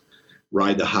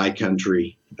Ride the High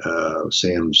Country,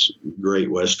 Sam's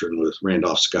great Western with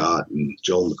Randolph Scott and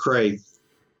Joel McCrea.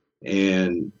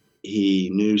 And he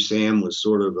knew Sam was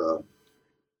sort of a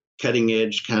cutting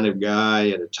edge kind of guy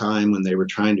at a time when they were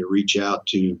trying to reach out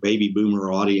to baby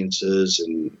boomer audiences,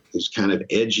 and was kind of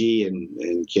edgy.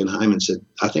 And Ken Hyman said,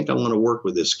 I think I want to work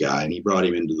with this guy. And he brought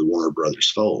him into the Warner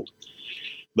Brothers fold.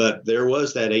 But there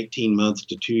was that 18-month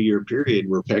to 2-year period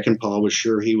where Peckinpah was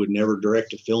sure he would never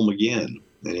direct a film again.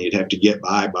 And he'd have to get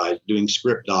by doing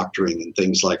script doctoring and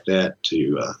things like that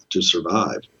to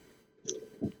survive.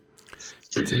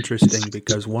 It's interesting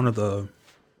because one of the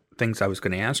things I was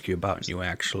going to ask you about, and you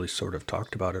actually sort of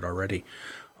talked about it already,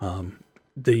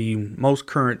 the most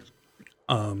current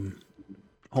home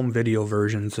video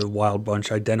versions of Wild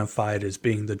Bunch identified as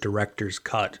being the director's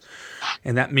cut.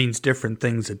 And that means different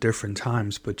things at different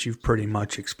times, but you've pretty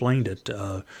much explained it.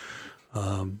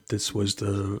 This was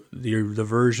the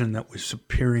version that was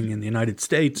appearing in the United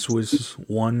States was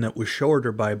one that was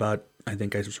shorter by about, I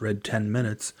think I just read 10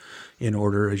 minutes in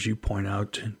order, as you point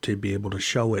out, to be able to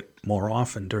show it more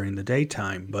often during the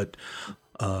daytime. But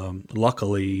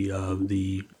luckily,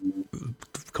 the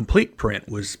complete print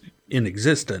was in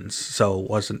existence, so it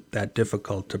wasn't that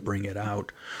difficult to bring it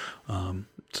out.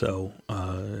 So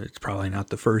it's probably not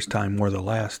the first time or the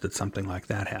last that something like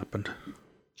that happened.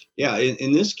 Yeah,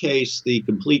 in this case, the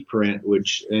complete print,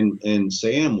 which and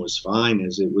Sam was fine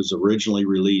as it was originally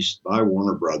released by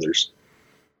Warner Brothers.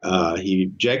 He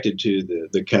objected to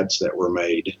the cuts that were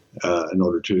made in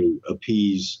order to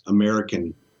appease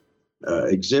American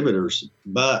exhibitors.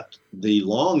 But the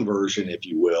long version, if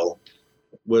you will,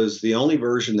 was the only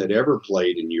version that ever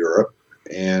played in Europe.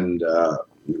 And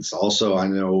it's also, I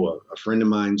know a friend of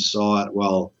mine saw it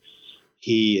while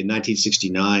in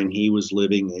 1969, he was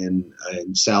living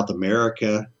in South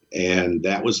America. And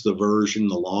that was the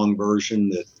long version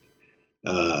that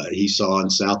he saw in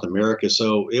South America.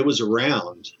 So it was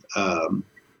around.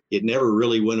 It never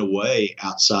really went away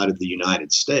outside of the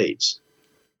United States.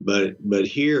 But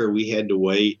here we had to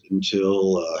wait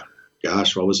until,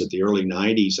 what was it, the early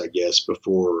 90s, I guess,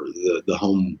 before the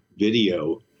home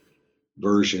video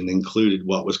version included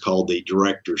what was called the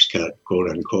director's cut, quote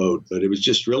unquote. But it was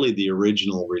just really the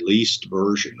original released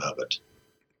version of it.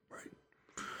 Right.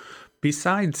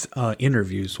 Besides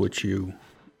interviews, which you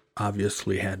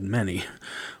obviously had many,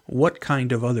 what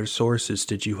kind of other sources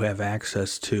did you have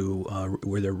access to?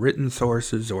 Were there written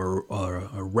sources or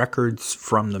records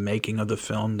from the making of the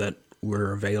film that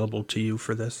were available to you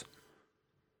for this?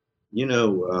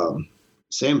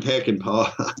 Sam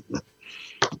Peckinpah,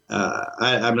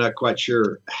 I'm not quite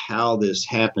sure how this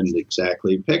happened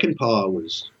exactly. Peckinpah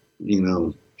was,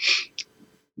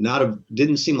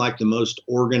 didn't seem like the most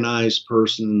organized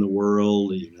person in the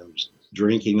world. He was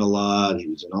drinking a lot. He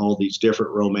was in all these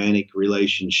different romantic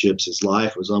relationships. His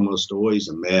life was almost always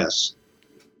a mess.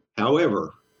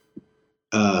 However,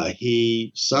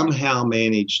 he somehow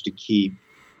managed to keep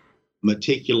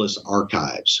meticulous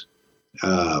archives.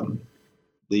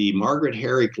 The Margaret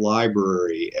Herrick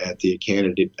Library at the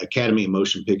Academy of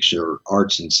Motion Picture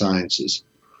Arts and Sciences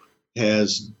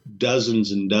has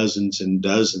dozens and dozens and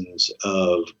dozens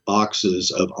of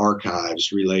boxes of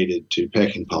archives related to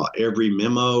Peckinpah. Every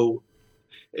memo,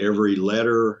 every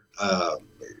letter,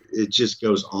 it just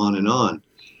goes on and on.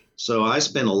 So I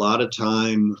spent a lot of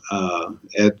time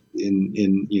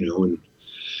in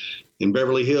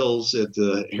Beverly Hills at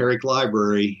the Herrick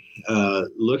Library,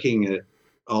 looking at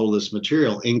all this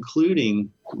material, including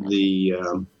the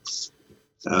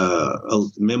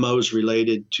memos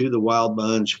related to the Wild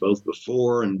Bunch, both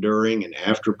before and during and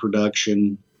after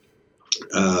production,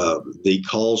 the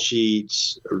call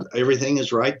sheets, everything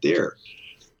is right there.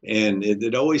 And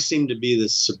it always seemed to be the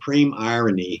supreme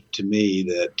irony to me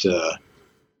that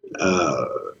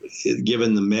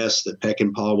given the mess that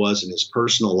Peckinpah was in his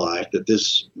personal life, that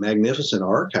this magnificent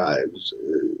archives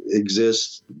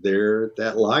exists there at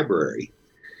that library.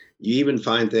 You even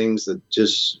find things that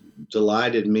just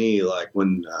delighted me, like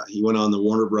when he went on the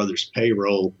Warner Brothers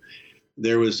payroll,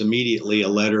 there was immediately a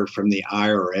letter from the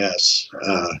IRS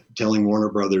telling Warner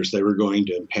Brothers they were going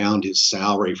to impound his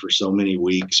salary for so many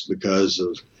weeks because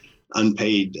of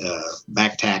unpaid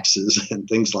back taxes and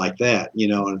things like that.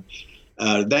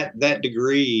 And that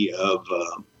degree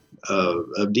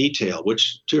of detail,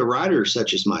 which to a writer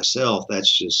such as myself,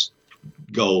 that's just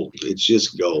gold. It's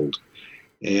just gold.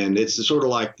 And it's sort of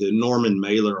like the Norman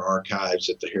Mailer archives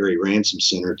at the Harry Ransom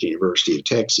Center at the University of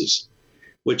Texas,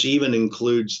 which even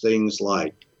includes things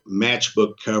like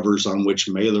matchbook covers on which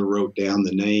Mailer wrote down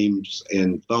the names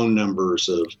and phone numbers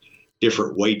of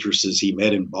different waitresses he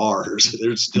met in bars.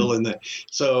 They're still in that.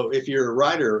 So if you're a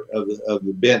writer of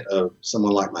the bent of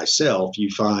someone like myself, you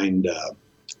find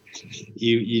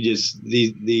you just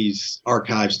these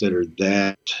archives that are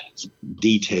that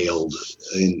detailed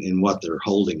in what their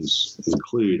holdings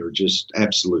include are just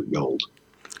absolute gold.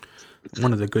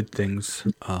 One of the good things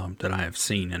that I have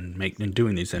seen in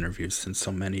doing these interviews, since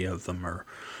so many of them are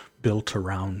built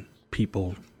around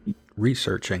people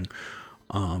researching,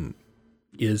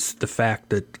 is the fact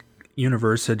that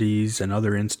universities and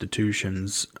other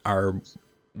institutions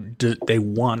they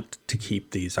want to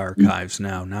keep these archives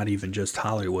now, not even just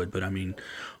Hollywood, but I mean,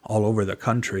 all over the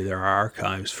country there are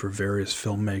archives for various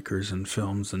filmmakers and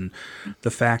films, and the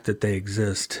fact that they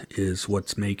exist is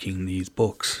what's making these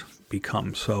books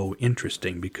become so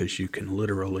interesting, because you can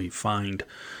literally find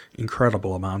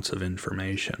incredible amounts of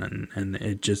information, and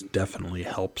it just definitely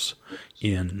helps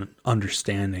in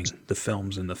understanding the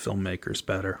films and the filmmakers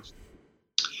better.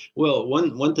 Well,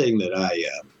 one thing that I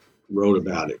wrote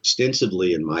about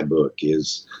extensively in my book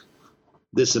is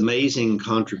this amazing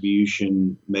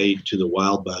contribution made to the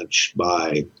Wild Bunch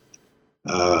by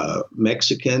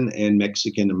Mexican and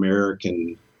Mexican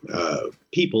American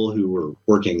people who were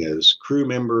working as crew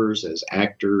members, as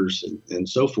actors, and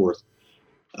so forth.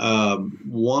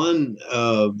 One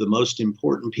of the most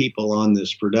important people on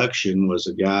this production was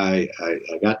a guy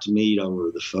I got to meet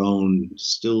over the phone,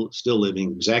 still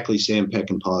living, exactly Sam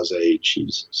Peckinpah's age.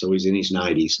 He's in his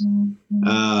 90s.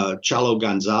 Chalo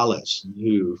Gonzalez,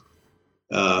 who,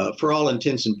 for all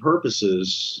intents and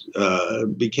purposes,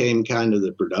 became kind of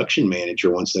the production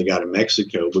manager once they got to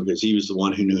Mexico, because he was the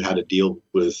one who knew how to deal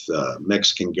with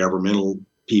Mexican governmental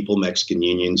people, Mexican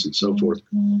unions, and so forth.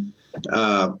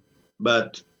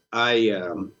 But I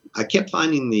kept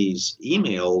finding these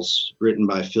emails written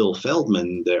by Phil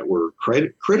Feldman that were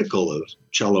critical of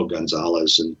Chalo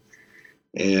Gonzalez,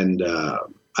 and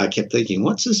I kept thinking,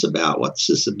 what's this about? What's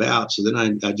this about? So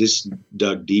then I just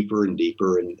dug deeper and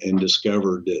deeper and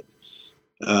discovered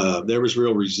that there was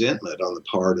real resentment on the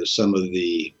part of some of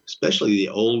especially the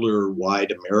older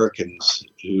white Americans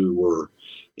who were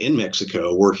in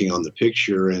Mexico working on the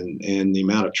picture, and the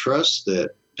amount of trust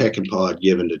that Peckinpah had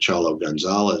given to Chalo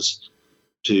Gonzalez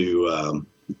to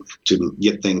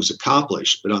get things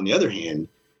accomplished. But on the other hand,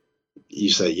 you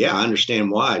say, yeah, I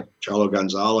understand why. Chalo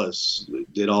Gonzalez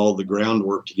did all the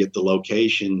groundwork to get the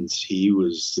locations. He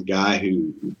was the guy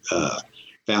who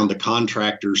found the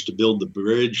contractors to build the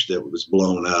bridge that was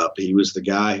blown up. He was the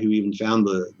guy who even found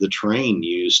the train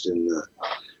used in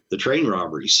the train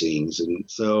robbery scenes. And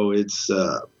so it's,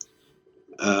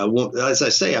 as I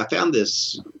say, I found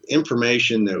this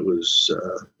information that was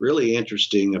really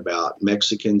interesting about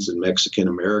Mexicans and Mexican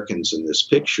Americans in this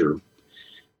picture.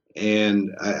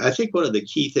 And I think one of the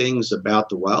key things about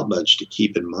the Wild Bunch to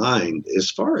keep in mind, as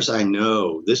far as I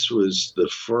know, this was the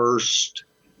first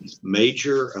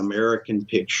major American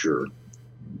picture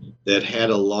that had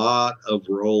a lot of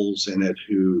roles in it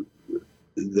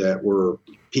that were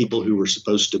people who were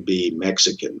supposed to be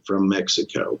Mexican, from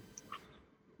Mexico.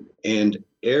 And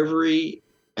every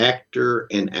actor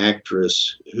and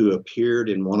actress who appeared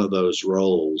in one of those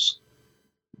roles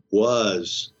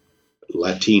was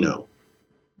Latino.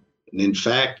 And in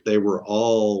fact, they were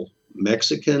all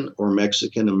Mexican or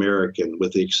Mexican American,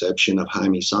 with the exception of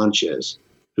Jaime Sanchez,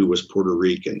 who was Puerto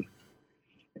Rican.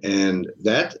 And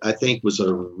that, I think, was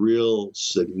a real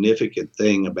significant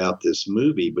thing about this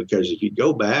movie, because if you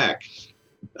go back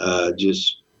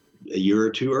just a year or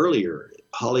two earlier,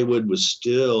 Hollywood was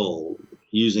still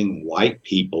using white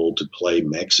people to play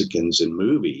Mexicans in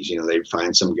movies. You know, they'd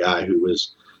find some guy who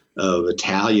was of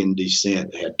Italian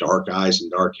descent, had dark eyes and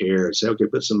dark hair, and say, okay,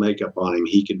 put some makeup on him,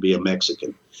 he could be a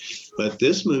Mexican. But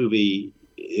this movie,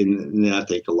 and I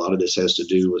think a lot of this has to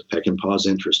do with Peckinpah's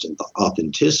interest in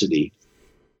authenticity,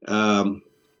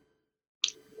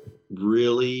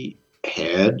 really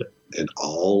had an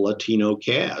all Latino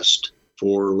cast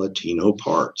for Latino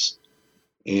parts.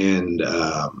 And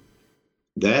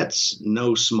that's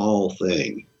no small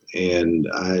thing. And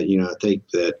I think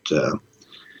that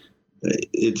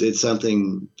it's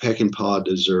something Peckinpah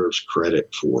deserves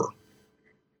credit for.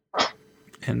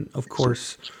 And of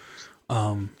course,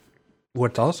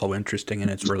 what's also interesting, and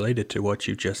it's related to what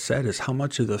you just said, is how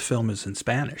much of the film is in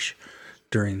Spanish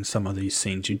during some of these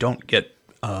scenes. You don't get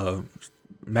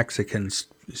Mexicans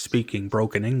speaking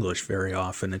broken English very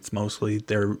often. It's mostly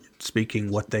they're speaking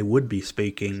what they would be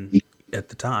speaking at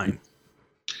the time.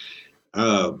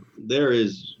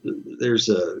 There's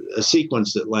a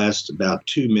sequence that lasts about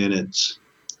 2 minutes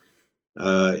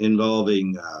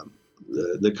involving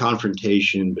the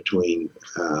confrontation between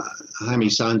Jaime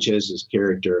Sanchez's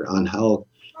character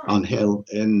Angel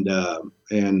and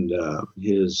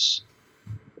his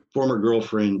former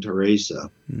girlfriend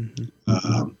Teresa.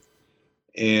 Mm-hmm.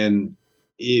 And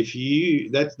if you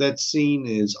that scene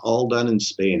is all done in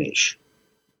Spanish,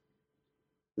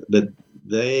 but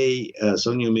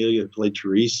Sonia Amelia played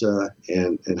Teresa,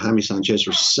 and Jaime Sanchez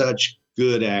were such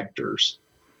good actors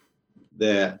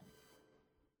that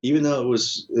even though it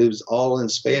was all in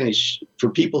Spanish, for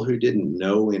people who didn't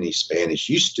know any Spanish,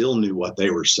 you still knew what they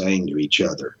were saying to each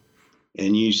other,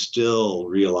 and you still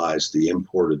realized the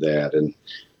import of that.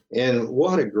 And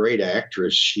what a great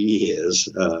actress she is.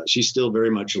 She's still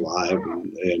very much alive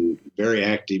and very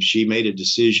active. She made a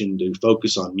decision to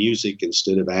focus on music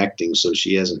instead of acting, so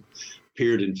she hasn't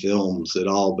appeared in films at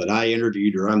all. But I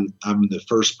interviewed her. I'm the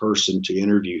first person to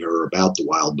interview her about the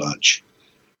Wild Bunch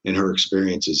and her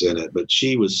experiences in it. But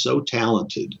she was so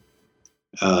talented.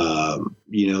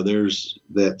 There's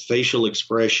that facial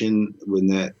expression when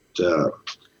that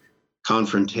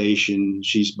confrontation.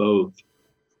 She's both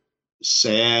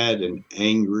sad and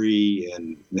angry,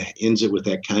 and ends it with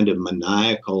that kind of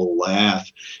maniacal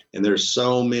laugh. And there's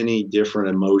so many different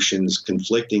emotions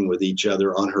conflicting with each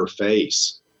other on her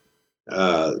face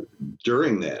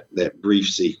during that brief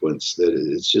sequence. That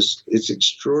it's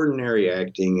extraordinary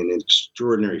acting and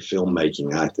extraordinary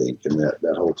filmmaking, I think, in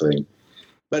that whole thing.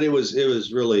 But it was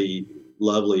really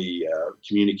lovely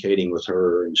communicating with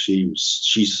her, and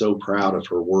she's so proud of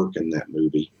her work in that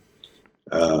movie.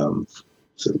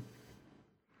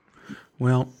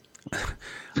 Well,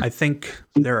 I think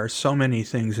there are so many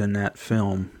things in that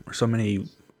film, or so many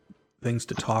things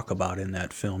to talk about in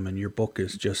that film, and your book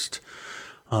is just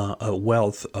a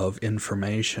wealth of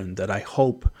information that I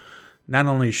hope not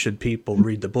only should people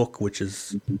read the book, which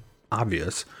is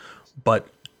obvious, but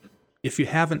if you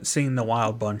haven't seen The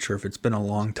Wild Bunch, or if it's been a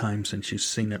long time since you've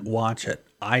seen it, watch it.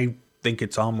 I think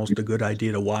it's almost a good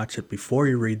idea to watch it before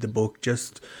you read the book.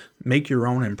 Just make your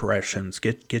own impressions,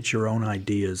 get your own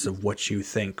ideas of what you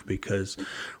think, because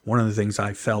one of the things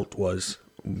I felt was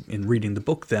in reading the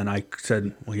book, then I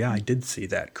said, well, yeah, I did see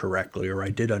that correctly, or I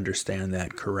did understand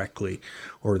that correctly,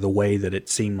 or the way that it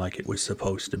seemed like it was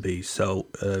supposed to be. So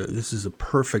this is a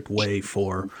perfect way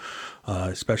for,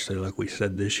 especially like we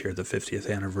said this year, the 50th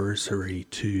anniversary,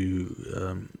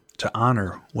 to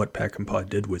honor what Peckinpah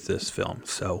did with this film.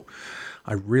 So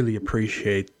I really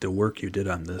appreciate the work you did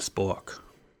on this book.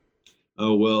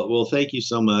 Oh, well, thank you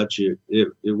so much.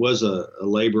 It was a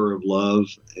labor of love,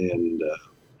 and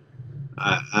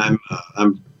I'm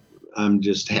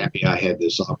just happy I had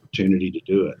this opportunity to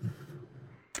do it.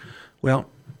 Well,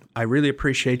 I really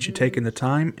appreciate you taking the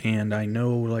time, and I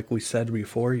know, like we said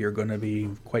before, you're going to be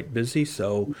quite busy,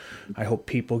 so I hope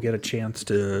people get a chance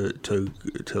to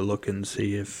look and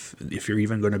see if you're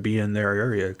even going to be in their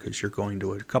area, because you're going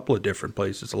to a couple of different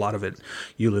places. A lot of it,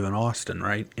 you live in Austin,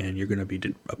 right? And you're going to be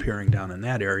appearing down in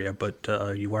that area, but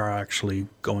you are actually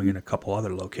going in a couple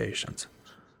other locations.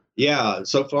 Yeah,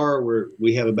 so far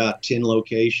we have about 10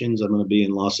 locations. I'm going to be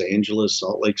in Los Angeles,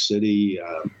 Salt Lake City,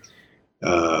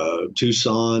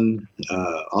 Tucson,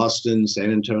 Austin,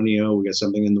 San Antonio. We got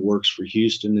something in the works for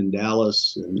Houston and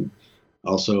Dallas, and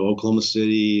also Oklahoma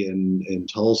City and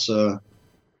Tulsa.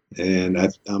 And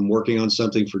I'm working on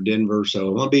something for Denver. So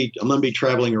I'm gonna be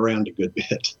traveling around a good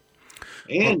bit.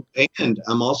 And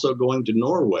I'm also going to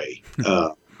Norway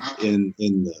in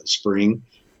the spring,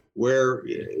 where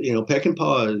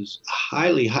Peckinpah is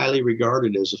highly, highly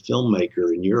regarded as a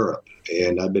filmmaker in Europe,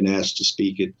 and I've been asked to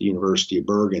speak at the University of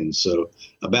Bergen, so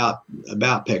about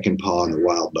Peckinpah and the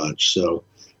Wild Bunch. So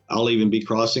I'll even be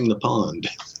crossing the pond.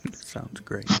 Sounds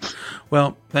great.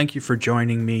 Well, thank you for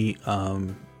joining me.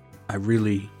 I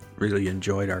really, really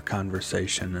enjoyed our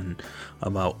conversation and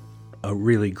about a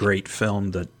really great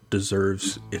film that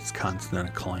deserves its constant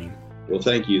acclaim. Well,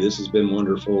 thank you. This has been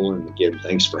wonderful, and again,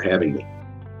 thanks for having me.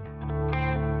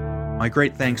 My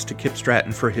great thanks to Kip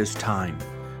Stratton for his time.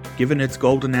 Given its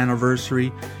golden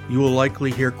anniversary, you will likely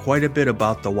hear quite a bit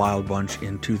about the Wild Bunch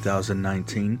in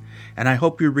 2019, and I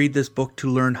hope you read this book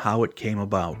to learn how it came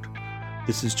about.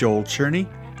 This is Joel Cherney,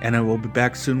 and I will be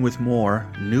back soon with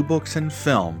more New Books and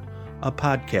Film, a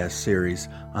podcast series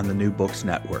on the New Books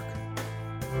Network.